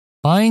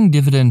Buying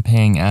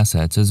dividend-paying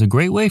assets is a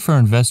great way for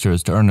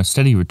investors to earn a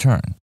steady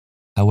return.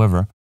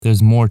 However,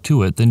 there's more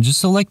to it than just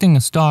selecting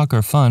a stock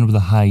or fund with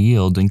a high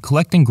yield and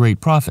collecting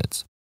great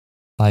profits.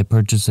 By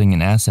purchasing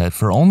an asset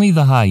for only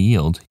the high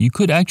yield, you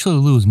could actually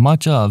lose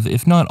much of,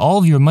 if not all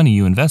of your money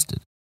you invested.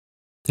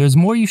 There's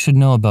more you should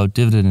know about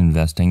dividend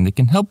investing that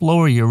can help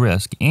lower your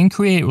risk and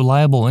create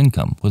reliable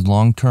income with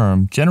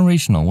long-term,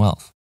 generational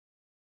wealth.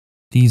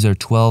 These are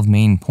 12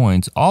 main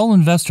points all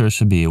investors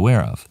should be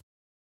aware of.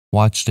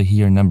 Watch to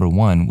hear number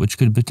 1, which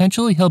could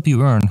potentially help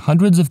you earn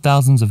hundreds of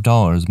thousands of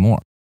dollars more.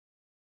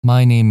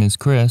 My name is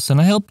Chris, and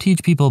I help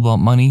teach people about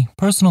money,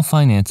 personal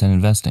finance, and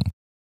investing.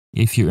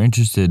 If you're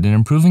interested in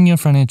improving your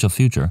financial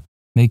future,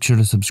 make sure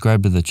to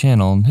subscribe to the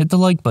channel and hit the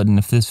like button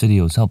if this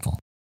video is helpful.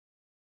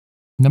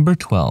 Number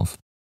 12.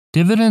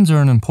 Dividends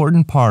are an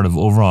important part of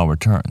overall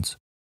returns.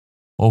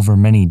 Over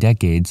many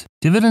decades,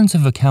 dividends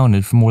have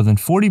accounted for more than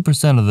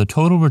 40% of the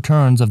total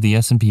returns of the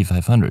S&P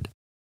 500.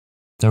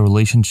 The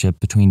relationship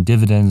between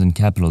dividends and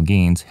capital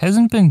gains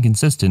hasn't been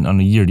consistent on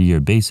a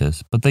year-to-year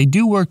basis, but they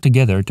do work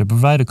together to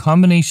provide a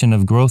combination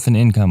of growth and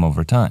income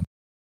over time.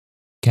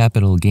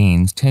 Capital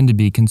gains tend to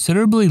be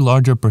considerably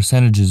larger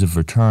percentages of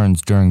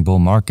returns during bull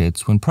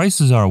markets when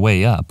prices are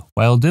way up,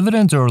 while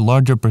dividends are a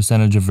larger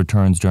percentage of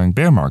returns during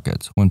bear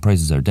markets when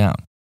prices are down.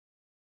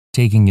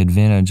 Taking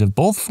advantage of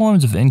both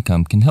forms of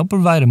income can help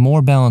provide a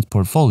more balanced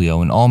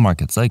portfolio in all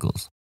market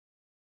cycles.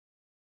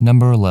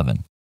 Number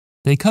 11.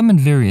 They come in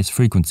various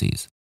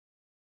frequencies.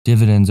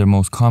 Dividends are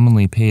most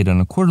commonly paid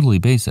on a quarterly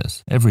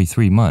basis, every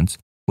 3 months,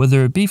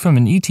 whether it be from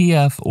an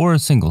ETF or a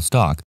single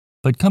stock,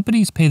 but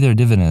companies pay their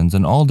dividends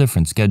on all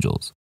different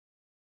schedules.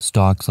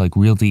 Stocks like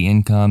Realty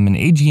Income and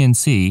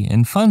AGNC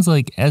and funds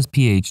like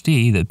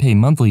SPHD that pay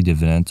monthly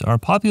dividends are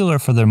popular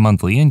for their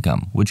monthly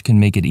income, which can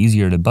make it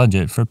easier to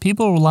budget for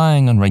people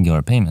relying on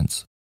regular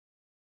payments.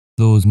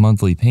 Those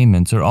monthly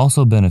payments are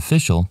also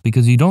beneficial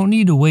because you don't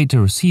need to wait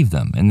to receive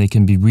them and they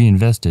can be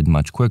reinvested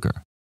much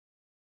quicker.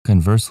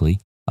 Conversely,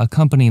 a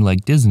company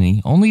like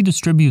Disney only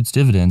distributes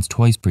dividends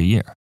twice per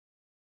year.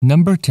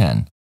 Number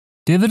 10.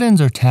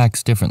 Dividends are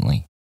taxed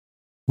differently.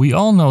 We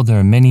all know there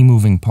are many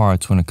moving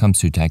parts when it comes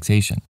to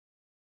taxation.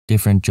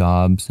 Different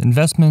jobs,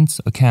 investments,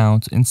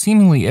 accounts, and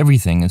seemingly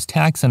everything is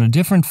taxed in a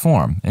different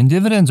form, and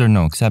dividends are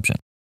no exception.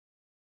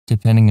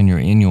 Depending on your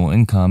annual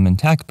income and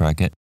tax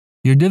bracket,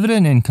 your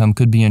dividend income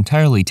could be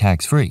entirely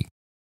tax-free.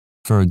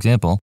 For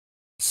example,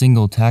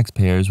 single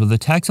taxpayers with a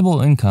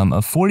taxable income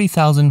of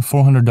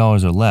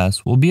 $40,400 or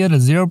less will be at a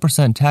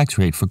 0% tax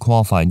rate for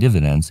qualified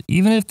dividends,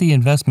 even if the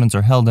investments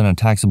are held in a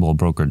taxable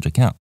brokerage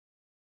account.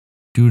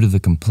 Due to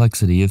the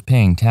complexity of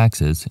paying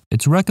taxes,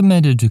 it's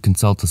recommended to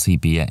consult a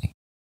CPA.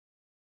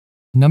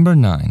 Number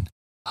 9.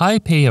 High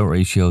payout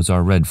ratios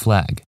are a red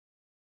flag.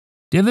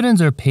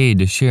 Dividends are paid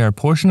to share a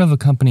portion of a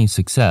company's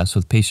success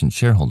with patient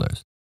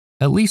shareholders.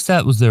 At least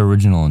that was their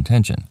original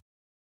intention.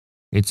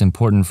 It's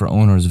important for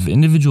owners of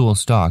individual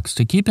stocks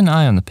to keep an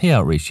eye on the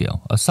payout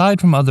ratio, aside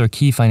from other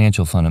key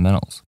financial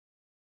fundamentals.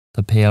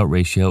 The payout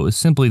ratio is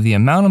simply the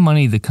amount of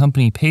money the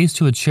company pays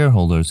to its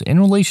shareholders in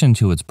relation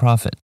to its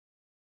profit.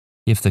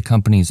 If the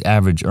company's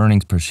average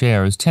earnings per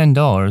share is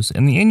 $10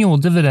 and the annual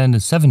dividend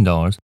is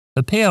 $7,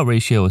 the payout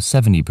ratio is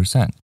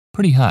 70%,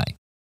 pretty high.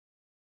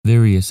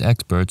 Various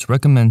experts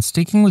recommend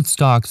sticking with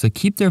stocks that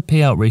keep their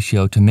payout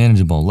ratio to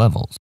manageable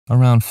levels,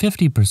 around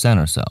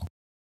 50% or so.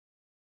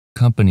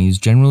 Companies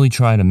generally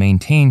try to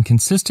maintain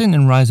consistent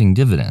and rising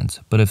dividends,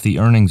 but if the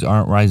earnings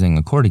aren't rising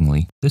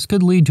accordingly, this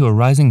could lead to a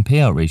rising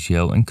payout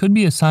ratio and could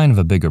be a sign of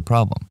a bigger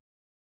problem.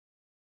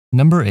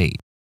 Number 8.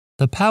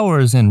 The power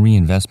is in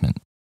reinvestment.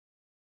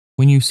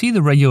 When you see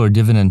the regular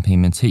dividend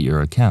payments hit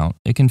your account,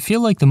 it can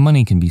feel like the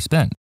money can be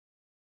spent.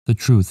 The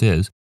truth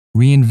is,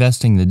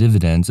 reinvesting the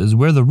dividends is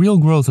where the real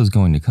growth is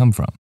going to come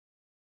from.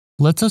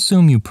 Let's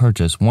assume you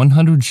purchase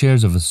 100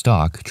 shares of a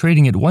stock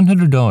trading at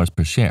 $100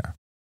 per share.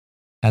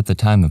 At the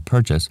time of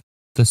purchase,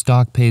 the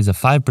stock pays a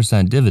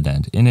 5%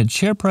 dividend and its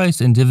share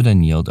price and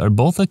dividend yield are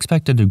both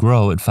expected to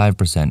grow at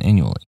 5%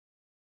 annually.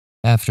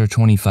 After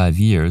 25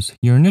 years,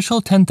 your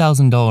initial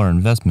 $10,000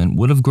 investment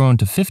would have grown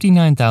to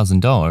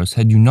 $59,000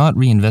 had you not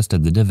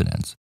reinvested the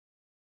dividends.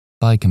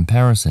 By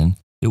comparison,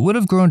 it would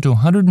have grown to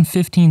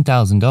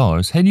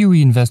 $115,000 had you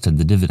reinvested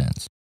the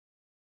dividends.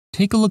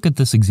 Take a look at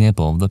this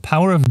example of the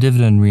power of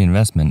dividend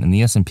reinvestment in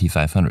the S&P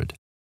 500.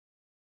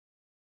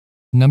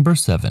 Number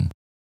 7.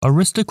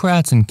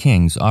 Aristocrats and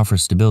kings offer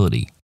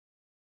stability.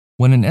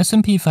 When an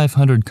S&P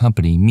 500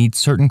 company meets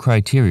certain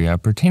criteria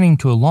pertaining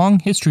to a long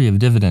history of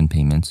dividend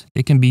payments,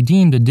 it can be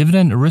deemed a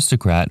dividend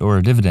aristocrat or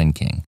a dividend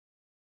king.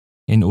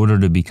 In order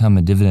to become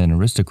a dividend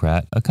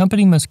aristocrat, a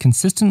company must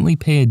consistently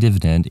pay a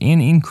dividend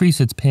and increase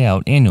its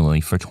payout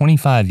annually for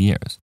 25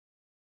 years.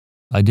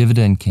 A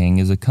dividend king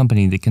is a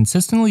company that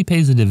consistently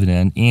pays a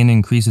dividend and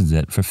increases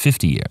it for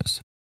 50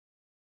 years.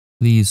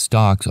 These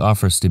stocks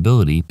offer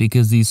stability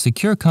because these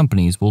secure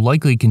companies will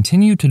likely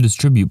continue to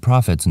distribute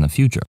profits in the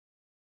future.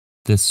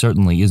 This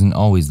certainly isn't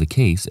always the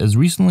case, as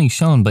recently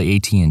shown by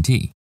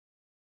AT&T.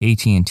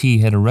 AT&T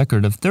had a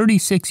record of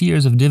 36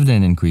 years of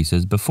dividend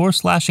increases before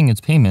slashing its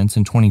payments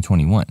in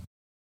 2021.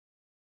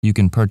 You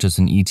can purchase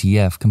an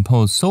ETF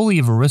composed solely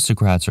of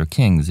aristocrats or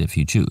kings if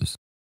you choose.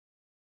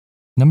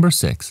 Number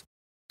 6.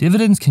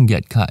 Dividends can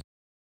get cut.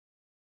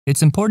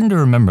 It's important to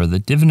remember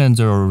that dividends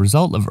are a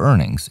result of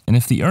earnings, and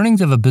if the earnings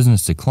of a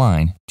business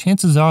decline,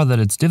 chances are that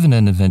its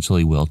dividend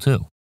eventually will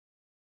too.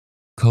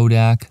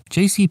 Kodak,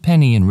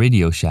 JCPenney, and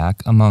Radio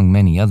Shack, among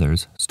many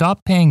others,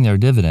 stopped paying their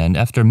dividend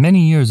after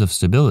many years of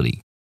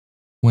stability.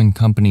 When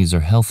companies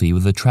are healthy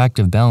with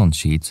attractive balance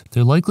sheets,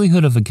 their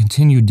likelihood of a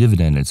continued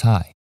dividend is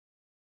high.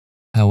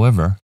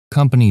 However,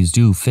 companies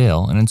do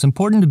fail, and it's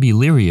important to be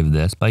leery of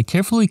this by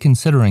carefully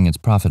considering its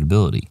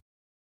profitability.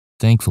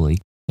 Thankfully,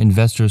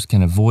 investors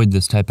can avoid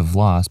this type of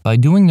loss by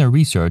doing their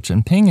research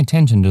and paying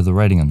attention to the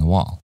writing on the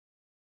wall.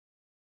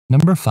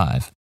 Number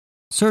 5.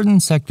 Certain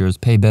sectors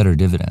pay better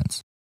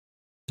dividends.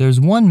 There's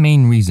one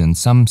main reason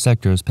some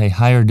sectors pay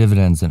higher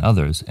dividends than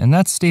others, and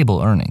that's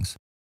stable earnings.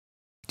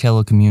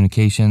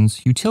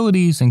 Telecommunications,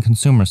 utilities, and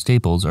consumer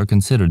staples are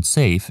considered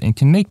safe and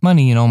can make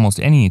money in almost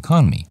any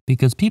economy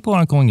because people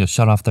aren't going to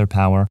shut off their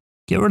power,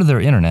 get rid of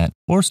their internet,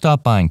 or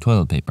stop buying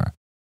toilet paper.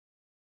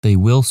 They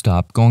will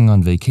stop going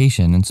on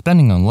vacation and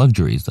spending on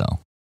luxuries, though.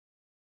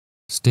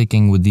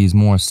 Sticking with these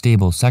more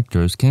stable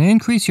sectors can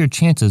increase your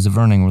chances of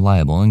earning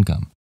reliable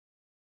income.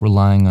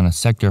 Relying on a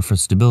sector for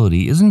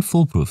stability isn't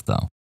foolproof,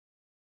 though.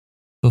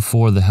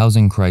 Before the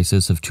housing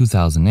crisis of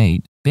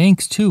 2008,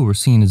 banks too were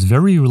seen as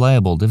very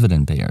reliable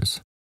dividend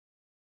payers.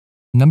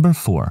 Number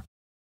 4.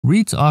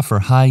 REITs offer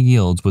high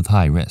yields with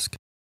high risk.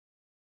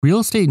 Real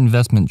estate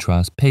investment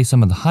trusts pay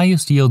some of the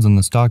highest yields in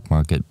the stock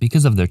market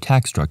because of their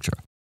tax structure.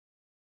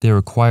 They're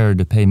required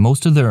to pay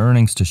most of their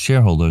earnings to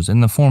shareholders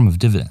in the form of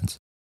dividends.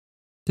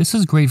 This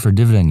is great for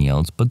dividend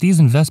yields, but these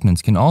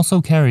investments can also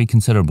carry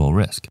considerable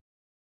risk.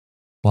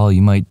 While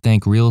you might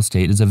think real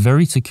estate is a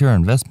very secure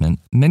investment,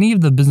 many of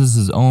the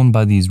businesses owned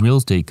by these real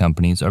estate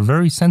companies are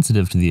very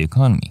sensitive to the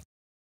economy.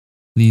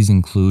 These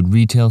include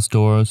retail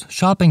stores,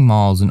 shopping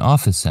malls, and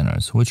office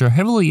centers, which are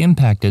heavily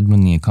impacted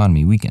when the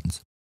economy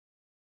weakens.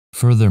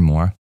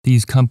 Furthermore,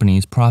 these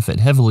companies profit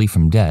heavily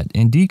from debt,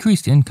 and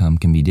decreased income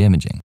can be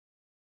damaging.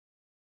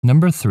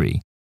 Number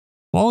 3.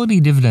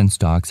 Quality dividend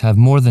stocks have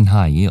more than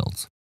high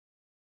yields.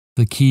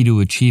 The key to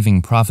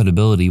achieving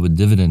profitability with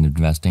dividend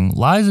investing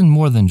lies in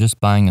more than just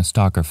buying a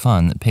stock or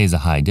fund that pays a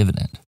high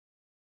dividend.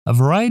 A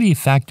variety of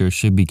factors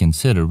should be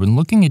considered when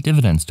looking at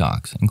dividend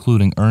stocks,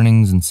 including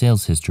earnings and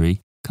sales history,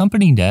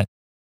 company debt,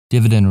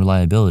 dividend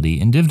reliability,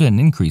 and dividend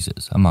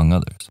increases, among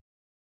others.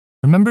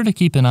 Remember to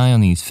keep an eye on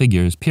these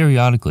figures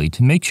periodically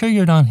to make sure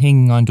you're not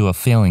hanging on to a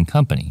failing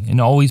company, and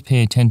always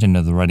pay attention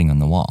to the writing on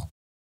the wall.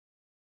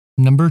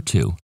 Number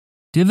 2.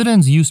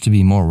 Dividends used to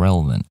be more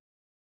relevant.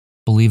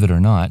 Believe it or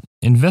not,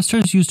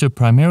 investors used to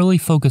primarily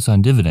focus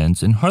on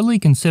dividends and hardly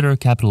consider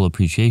capital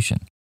appreciation.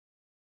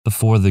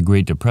 Before the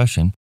Great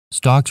Depression,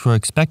 stocks were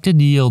expected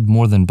to yield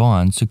more than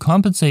bonds to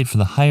compensate for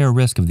the higher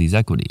risk of these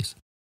equities.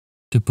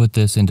 To put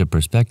this into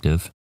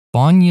perspective,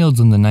 bond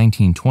yields in the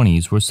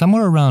 1920s were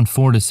somewhere around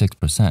 4 to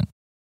 6%.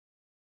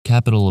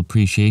 Capital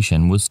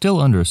appreciation was still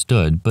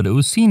understood, but it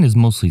was seen as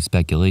mostly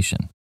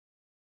speculation.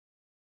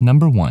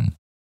 Number 1.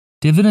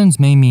 Dividends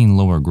may mean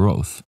lower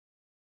growth.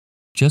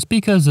 Just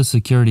because a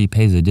security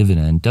pays a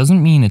dividend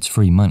doesn't mean it's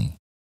free money.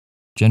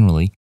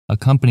 Generally, a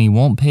company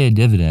won't pay a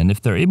dividend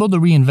if they're able to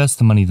reinvest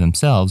the money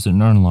themselves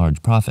and earn a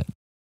large profit.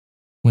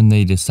 When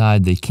they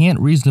decide they can't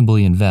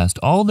reasonably invest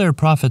all their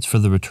profits for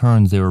the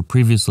returns they were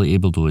previously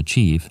able to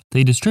achieve,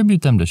 they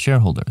distribute them to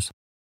shareholders.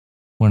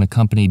 When a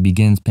company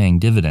begins paying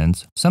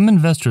dividends, some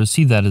investors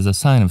see that as a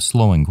sign of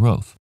slowing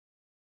growth.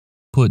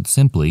 Put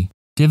simply,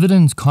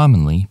 dividends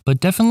commonly, but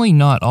definitely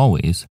not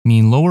always,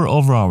 mean lower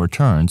overall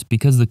returns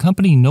because the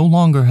company no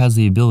longer has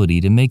the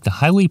ability to make the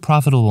highly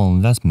profitable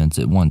investments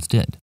it once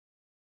did.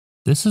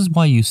 This is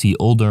why you see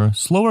older,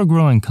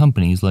 slower-growing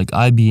companies like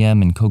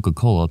IBM and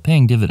Coca-Cola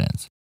paying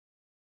dividends.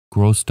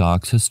 Growth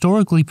stocks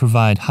historically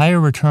provide higher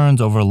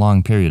returns over a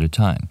long period of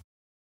time.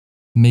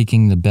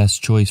 Making the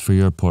best choice for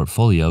your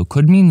portfolio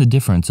could mean the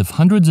difference of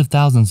hundreds of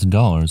thousands of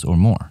dollars or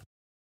more.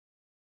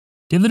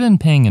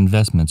 Dividend-paying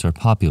investments are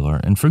popular,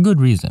 and for good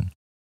reason.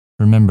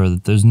 Remember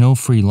that there's no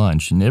free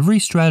lunch, and every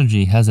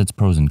strategy has its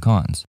pros and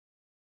cons.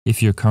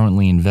 If you're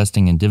currently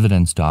investing in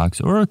dividend stocks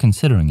or are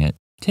considering it,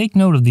 take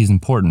note of these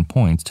important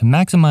points to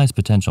maximize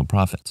potential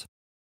profits.